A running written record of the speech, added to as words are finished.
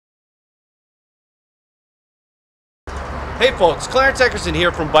Hey folks, Clarence Eckerson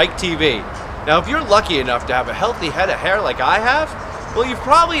here from bikeTV. Now if you're lucky enough to have a healthy head of hair like I have, well you've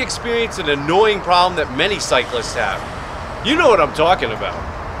probably experienced an annoying problem that many cyclists have. You know what I'm talking about.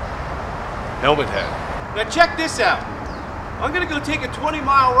 Helmet head. Now check this out. I'm gonna go take a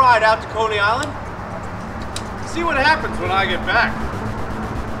 20-mile ride out to Coney Island. See what happens when I get back.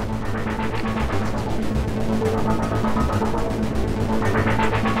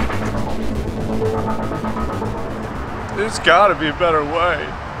 There's gotta be a better way.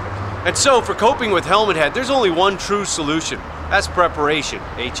 And so, for coping with helmet head, there's only one true solution. That's preparation,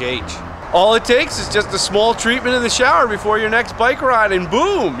 HH. All it takes is just a small treatment in the shower before your next bike ride, and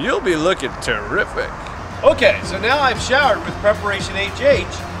boom, you'll be looking terrific. Okay, so now I've showered with preparation HH,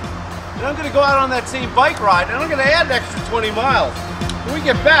 and I'm gonna go out on that same bike ride, and I'm gonna add an extra 20 miles. When we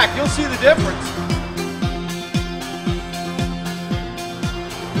get back, you'll see the difference.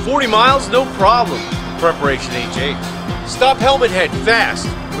 40 miles, no problem. Preparation HH. Stop helmet head fast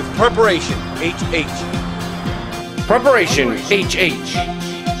with preparation HH. Preparation HH.